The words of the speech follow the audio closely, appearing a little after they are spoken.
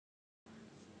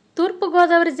తూర్పు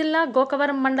గోదావరి జిల్లా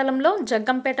గోకవరం మండలంలో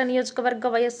జగ్గంపేట నియోజకవర్గ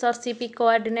వైఎస్ఆర్సీపీ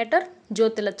కోఆర్డినేటర్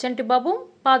జ్యోతిల చెంటిబాబు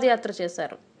పాదయాత్ర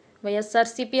చేశారు.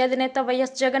 వైఎస్ఆర్సీపీ అధినేత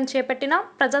వైఎస్ జగన్ చేపట్టిన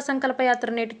ప్రజా సంకల్ప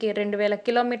యాత్ర నేటికి 2000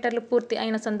 కిలోమీటర్లు పూర్తి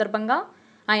అయిన సందర్భంగా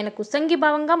ఆయనకు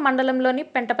సంఘీభావంగా మండలంలోని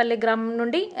పెంటపల్లి గ్రామం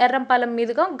నుండి ఎర్రంపాలెం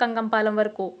మీదుగా గంగంపాలెం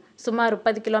వరకు సుమారు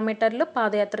 10 కిలోమీటర్లు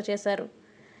పాదయాత్ర చేశారు.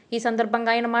 ఈ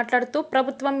సందర్భంగా ఆయన మాట్లాడుతూ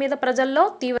ప్రభుత్వం మీద ప్రజల్లో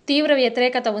తీవ్ర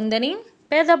వ్యతిరేకత ఉందని,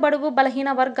 పేద బడుగు బలహీన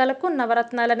వర్గాలకు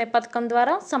నవరత్నాలనే పథకం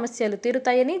ద్వారా సమస్యలు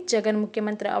తీరుతాయని, జగన్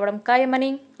ముఖ్యమంత్రి అవడం ఖాయమని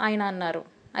ఆయన అన్నారు.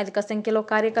 అధిక సంఖ్యలో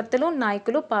కార్యకర్తలు,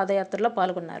 నాయకులు పాదయాత్రలో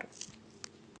పాల్గొన్నారు.